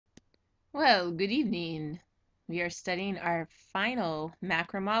Well, good evening. We are studying our final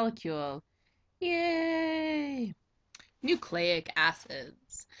macromolecule. Yay! Nucleic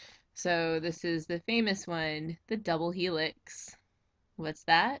acids. So this is the famous one, the double helix. What's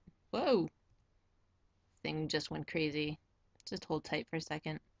that? Whoa, thing just went crazy. Just hold tight for a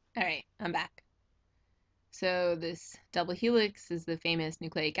second. All right, I'm back. So this double helix is the famous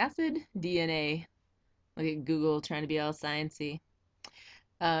nucleic acid, DNA. Look at Google trying to be all sciencey.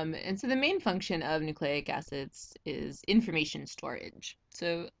 And so the main function of nucleic acids is information storage.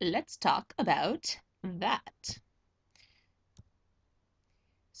 So let's talk about that.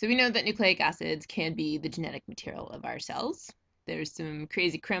 So we know that nucleic acids can be the genetic material of our cells. There's some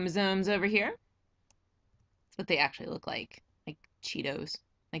crazy chromosomes over here. That's what they actually look like Cheetos,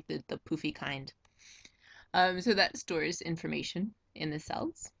 like the poofy kind. So that stores information in the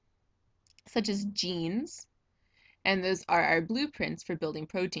cells, such as genes. And those are our blueprints for building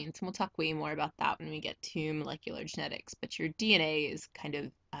proteins. And we'll talk way more about that when we get to molecular genetics. But your DNA is kind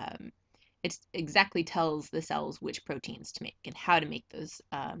of, it exactly tells the cells which proteins to make and how to make those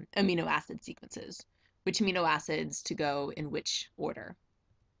amino acid sequences, which amino acids to go in which order.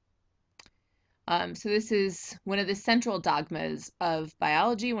 So this is one of the central dogmas of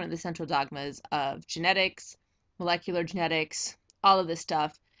biology, one of the central dogmas of genetics, molecular genetics, all of this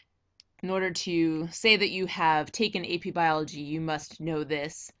stuff. In order to say that you have taken AP biology, you must know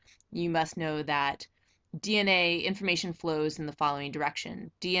this. You must know that DNA information flows in the following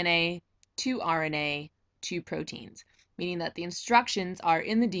direction: DNA to RNA to proteins, meaning that the instructions are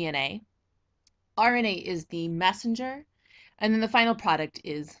in the DNA. RNA is the messenger, and then the final product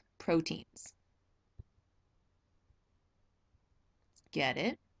is proteins. Get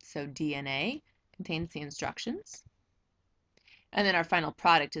it? So DNA contains the instructions, and then our final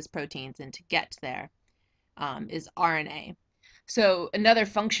product is proteins, and to get there is RNA. So another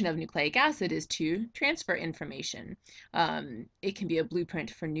function of nucleic acid is to transfer information. It can be a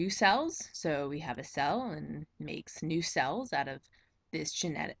blueprint for new cells. So we have a cell and makes new cells out of this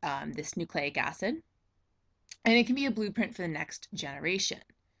this nucleic acid. And it can be a blueprint for the next generation.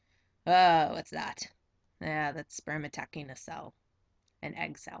 Oh, what's that? Yeah, that's sperm attacking a cell, an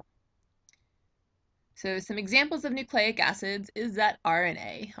egg cell. So some examples of nucleic acids is that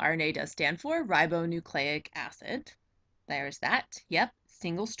RNA. RNA does stand for ribonucleic acid. There's that. Yep,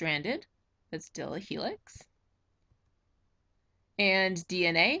 single-stranded, but still a helix. And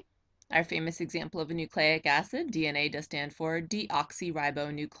DNA, our famous example of a nucleic acid. DNA does stand for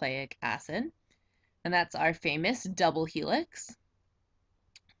deoxyribonucleic acid. And that's our famous double helix.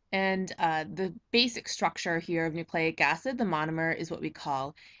 And the basic structure here of nucleic acid, the monomer, is what we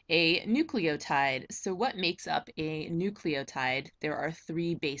call a nucleotide. So what makes up a nucleotide? There are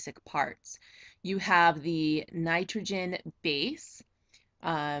three basic parts. You have the nitrogen base,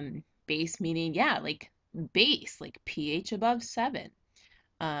 base meaning, yeah, like base, like pH above 7.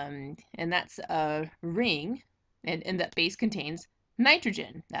 And that's a ring, and that base contains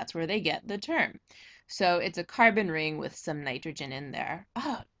nitrogen. That's where they get the term. So it's a carbon ring with some nitrogen in there.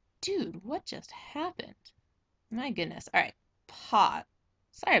 Oh, dude, what just happened? My goodness. All right, pause.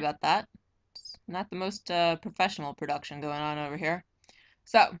 Sorry about that. It's not the most professional production going on over here.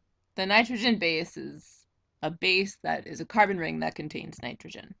 So the nitrogen base is a base that is a carbon ring that contains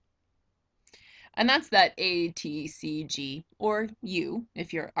nitrogen. And that's that A, T, C, G, or U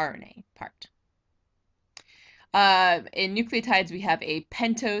if you're RNA part. In nucleotides, we have a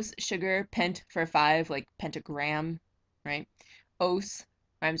pentose sugar, pent for 5, like pentagram, right? Ose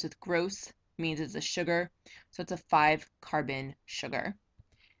rhymes with gross, means it's a sugar, so it's a 5-carbon sugar.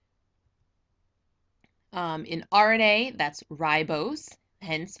 In RNA, that's ribose,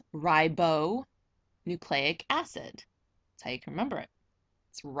 hence ribonucleic acid. That's how you can remember it.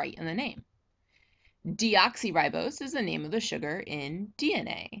 It's right in the name. Deoxyribose is the name of the sugar in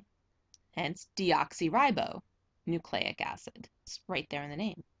DNA, hence deoxyribonucleic acid. It's right there in the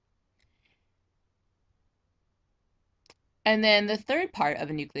name. And then the third part of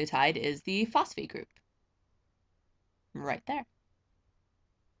a nucleotide is the phosphate group, right there.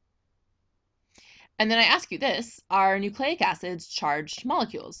 And then I ask you this, are nucleic acids charged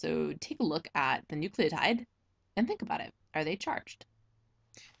molecules? So take a look at the nucleotide and think about it. Are they charged?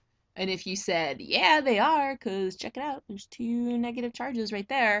 And if you said, yeah, they are, because check it out, there's 2 negative charges right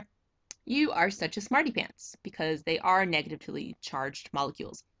there, you are such a smarty pants because they are negatively charged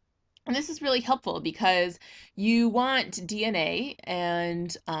molecules. And this is really helpful because you want DNA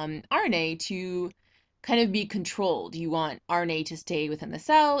and RNA to kind of be controlled. You want RNA to stay within the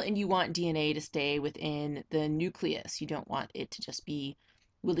cell and you want DNA to stay within the nucleus. You don't want it to just be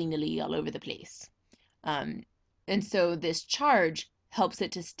willy-nilly all over the place. And so this charge helps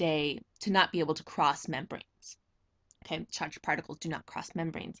it to not be able to cross membranes. Okay, charged particles do not cross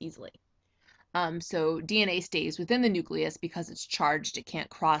membranes easily. So DNA stays within the nucleus because it's charged. It can't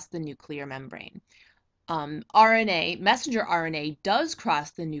cross the nuclear membrane. RNA, messenger RNA, does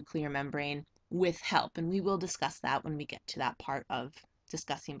cross the nuclear membrane with help, and we will discuss that when we get to that part of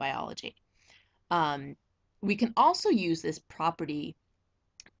discussing biology. We can also use this property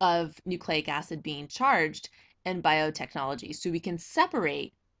of nucleic acid being charged in biotechnology. So we can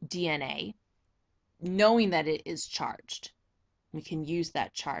separate DNA knowing that it is charged. We can use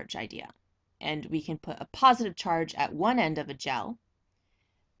that charge idea. And we can put a positive charge at one end of a gel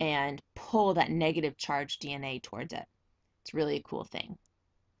and pull that negative charged DNA towards it. It's really a cool thing.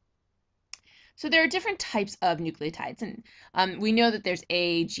 So there are different types of nucleotides, and we know that there's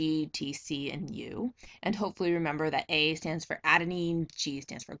A, G, T, C, and U, and hopefully remember that A stands for adenine, G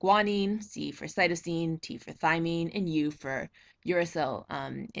stands for guanine, C for cytosine, T for thymine, and U for uracil.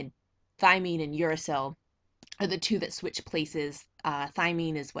 And thymine and uracil are the two that switch places.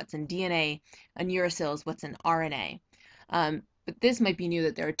 Thymine is what's in DNA, and uracil is what's in RNA. But this might be new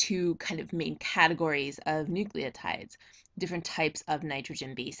that there are two kind of main categories of nucleotides, different types of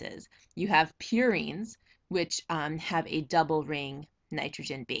nitrogen bases. You have purines, which have a double ring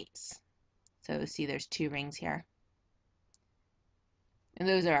nitrogen base. So see there's two rings here. And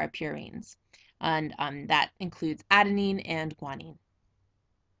those are our purines. And that includes adenine and guanine.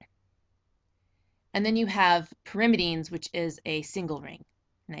 And then you have pyrimidines, which is a single ring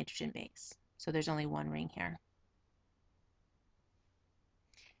nitrogen base. So there's only one ring here.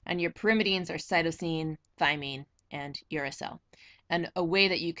 And your pyrimidines are cytosine, thymine, and uracil. And a way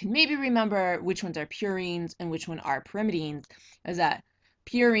that you can maybe remember which ones are purines and which one are pyrimidines is that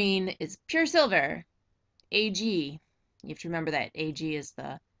purine is pure silver, Ag. You have to remember that Ag is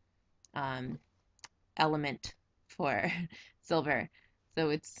the element for silver. So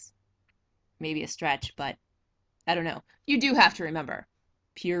it's maybe a stretch, but I don't know. You do have to remember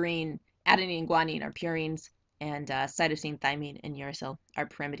purine, adenine, and guanine are purines, and cytosine, thymine, and uracil are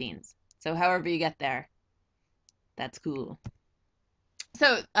pyrimidines. So however you get there, that's cool.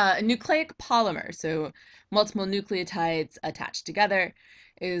 So a nucleic polymer, so multiple nucleotides attached together,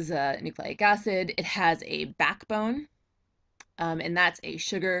 is a nucleic acid. It has a backbone, and that's a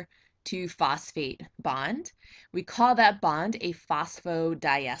sugar to phosphate bond. We call that bond a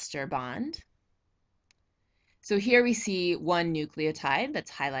phosphodiester bond. So here we see one nucleotide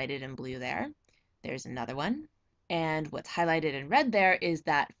that's highlighted in blue there. There's another one. And what's highlighted in red there is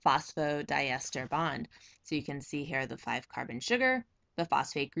that phosphodiester bond. So you can see here the 5-carbon sugar, the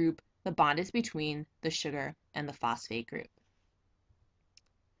phosphate group. The bond is between the sugar and the phosphate group.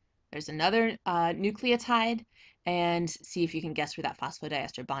 There's another nucleotide, and see if you can guess where that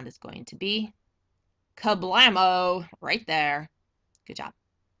phosphodiester bond is going to be. Kablamo! Right there. Good job.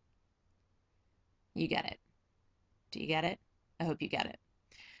 You get it. Do you get it? I hope you get it.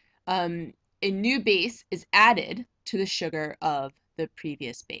 A new base is added to the sugar of the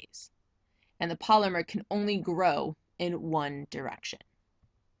previous base, and the polymer can only grow in one direction.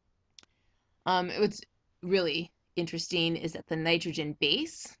 What's really interesting is that the nitrogen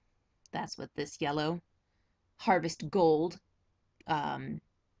base, that's what this yellow harvest gold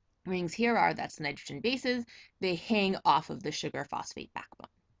rings here are, that's the nitrogen bases, they hang off of the sugar phosphate backbone.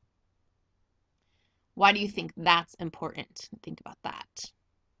 Why do you think that's important? Think about that.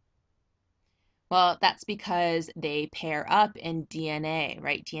 Well, that's because they pair up in DNA,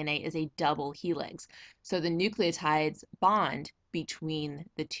 right? DNA is a double helix. So the nucleotides bond between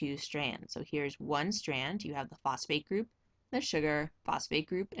the two strands. So here's one strand. You have the phosphate group, the sugar, phosphate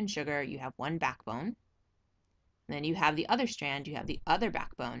group, and sugar. You have one backbone. And then you have the other strand. You have the other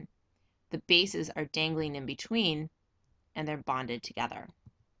backbone. The bases are dangling in between, and they're bonded together.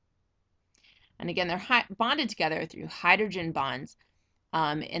 And again, they're bonded together through hydrogen bonds,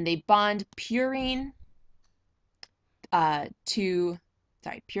 and they bond purine to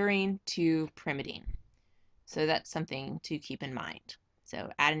pyrimidine. So that's something to keep in mind. So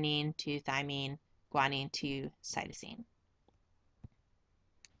adenine to thymine, guanine to cytosine.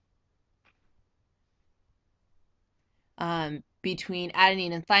 Between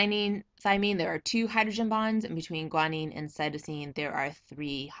adenine and thymine, there are 2 hydrogen bonds, and between guanine and cytosine, there are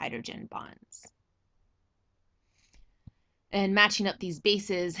 3 hydrogen bonds. And matching up these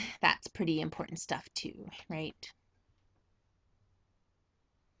bases, that's pretty important stuff too, right?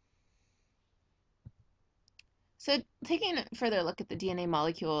 So taking a further look at the DNA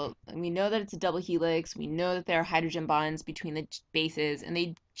molecule, we know that it's a double helix, we know that there are hydrogen bonds between the bases, and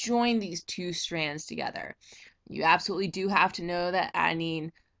they join these 2 strands together. You absolutely do have to know that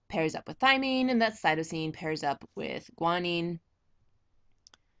adenine pairs up with thymine and that cytosine pairs up with guanine.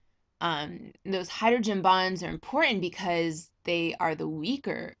 Those hydrogen bonds are important because they are the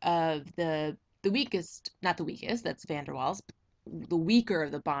weaker of the weakest, not the weakest, that's van der Waals, the weaker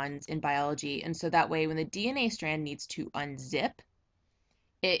of the bonds in biology. And so that way, when the DNA strand needs to unzip,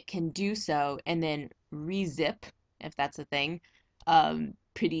 it can do so and then rezip, if that's a thing,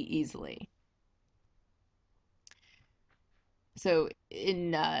 pretty easily. So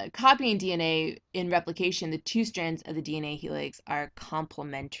in copying DNA in replication, the two strands of the DNA helix are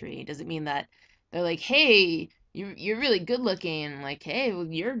complementary. Does it mean that they're like, hey, you're really good looking, like, hey, well,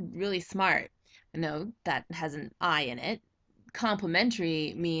 you're really smart? No, that has an I in it.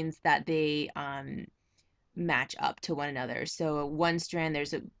 Complementary means that they match up to one another. So one strand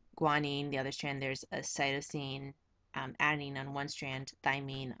there's a guanine, the other strand there's a cytosine, adenine on one strand,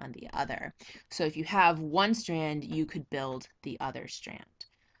 thymine on the other. So if you have one strand, you could build the other strand.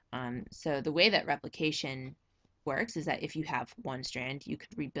 So the way that replication works is that if you have one strand, you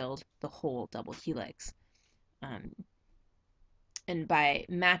could rebuild the whole double helix. And by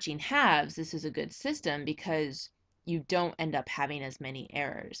matching halves, this is a good system because you don't end up having as many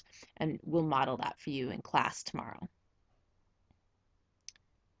errors. And we'll model that for you in class tomorrow.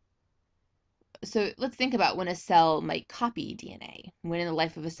 So let's think about when a cell might copy DNA. When in the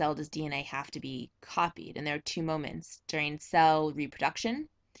life of a cell does DNA have to be copied? And there are two moments during cell reproduction.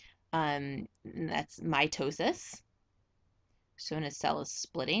 That's mitosis. So when a cell is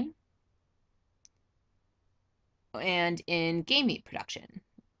splitting. And in gamete production,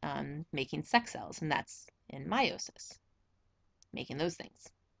 making sex cells. And that's in meiosis, making those things.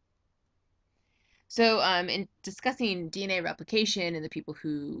 So in discussing DNA replication and the people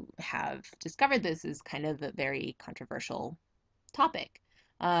who have discovered this is kind of a very controversial topic.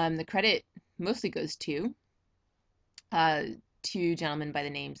 The credit mostly goes to two gentlemen by the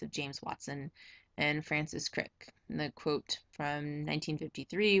names of James Watson and Francis Crick. And the quote from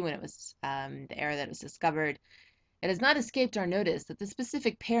 1953, when it was the era that it was discovered, "It has not escaped our notice that the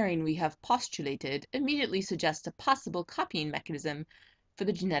specific pairing we have postulated immediately suggests a possible copying mechanism for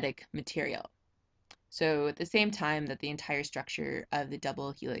the genetic material." So at the same time that the entire structure of the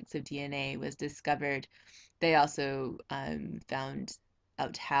double helix of DNA was discovered, they also found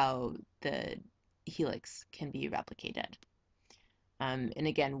out how the helix can be replicated. And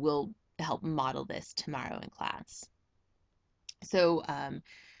again, we'll help model this tomorrow in class. So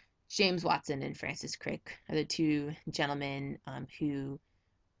James Watson and Francis Crick are the two gentlemen who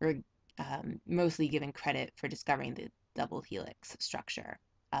were mostly given credit for discovering the double helix structure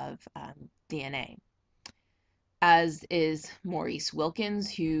of DNA, as is Maurice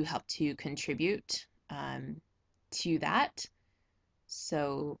Wilkins, who helped to contribute to that.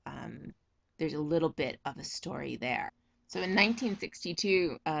 So there's a little bit of a story there. So in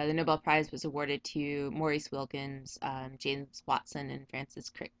 1962, the Nobel Prize was awarded to Maurice Wilkins, James Watson, and Francis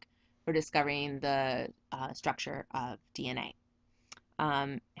Crick for discovering the structure of DNA.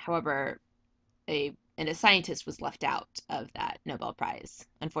 However, a scientist was left out of that Nobel Prize,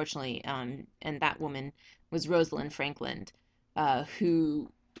 unfortunately, and that woman was Rosalind Franklin,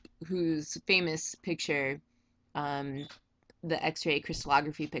 whose famous picture, the X-ray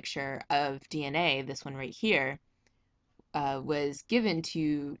crystallography picture of DNA, this one right here, was given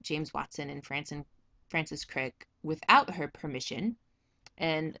to James Watson and Francis Crick without her permission,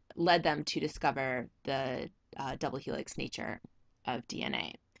 and led them to discover the double helix nature of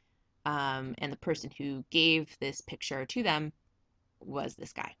DNA. And the person who gave this picture to them was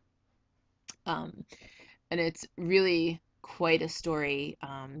this guy. And it's really quite a story.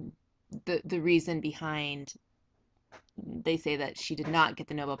 The reason behind, they say that she did not get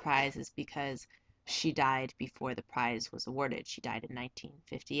the Nobel Prize is because she died before the prize was awarded. She died in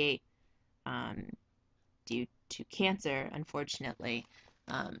 1958 due to cancer, unfortunately.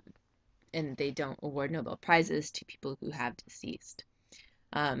 And they don't award Nobel Prizes to people who have deceased.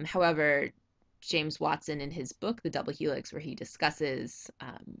 However, James Watson, in his book, The Double Helix, where he discusses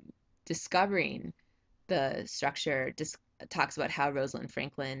discovering the structure, talks about how Rosalind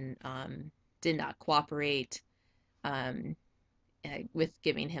Franklin did not cooperate with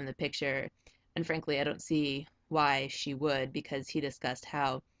giving him the picture. And frankly, I don't see why she would, because he discussed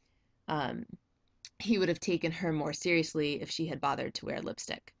how he would have taken her more seriously if she had bothered to wear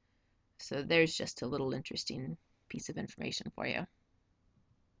lipstick. So there's just a little interesting piece of information for you.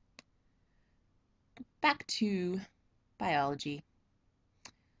 Back to biology.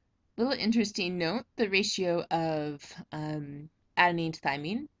 Little interesting note, the ratio of adenine to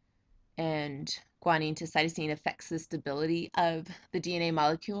thymine and guanine to cytosine affects the stability of the DNA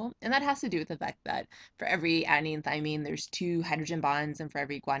molecule. And that has to do with the fact that for every adenine thymine, there's 2 hydrogen bonds, and for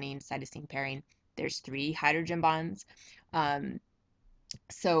every guanine cytosine pairing, there's 3 hydrogen bonds.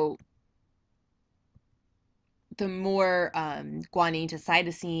 So the more guanine to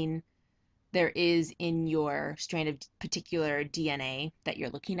cytosine there is in your strand of particular DNA that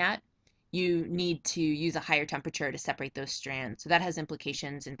you're looking at, you need to use a higher temperature to separate those strands. So that has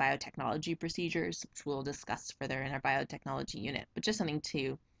implications in biotechnology procedures, which we'll discuss further in our biotechnology unit, but just something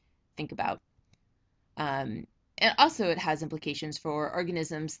to think about. And also it has implications for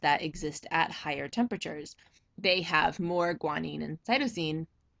organisms that exist at higher temperatures. They have more guanine and cytosine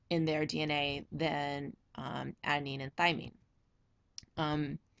in their DNA than adenine and thymine.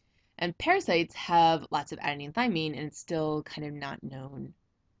 And parasites have lots of adenine and thymine, and it's still kind of not known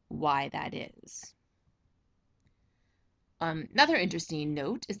why that is. Another interesting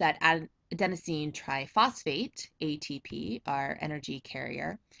note is that adenosine triphosphate, ATP, our energy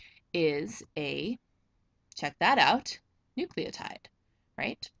carrier, is a, check that out, nucleotide,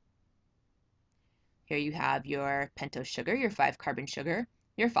 right? Here you have your pentose sugar, your 5-carbon sugar,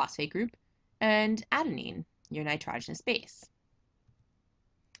 your phosphate group, and adenine, your nitrogenous base.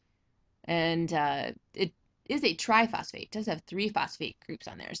 And it is a triphosphate. It does have 3 phosphate groups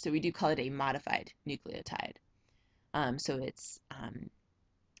on there, so we do call it a modified nucleotide. So it's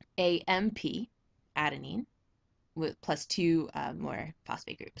AMP, adenine, with plus 2 more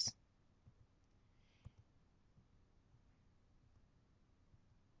phosphate groups.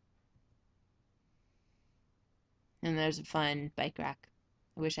 And there's a fun bike rack.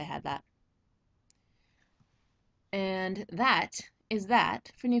 I wish I had that. And that is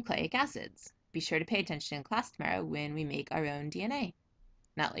that for nucleic acids. Be sure to pay attention in class tomorrow when we make our own DNA.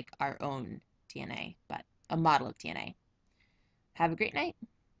 Not like our own DNA, but a model of DNA. Have a great night.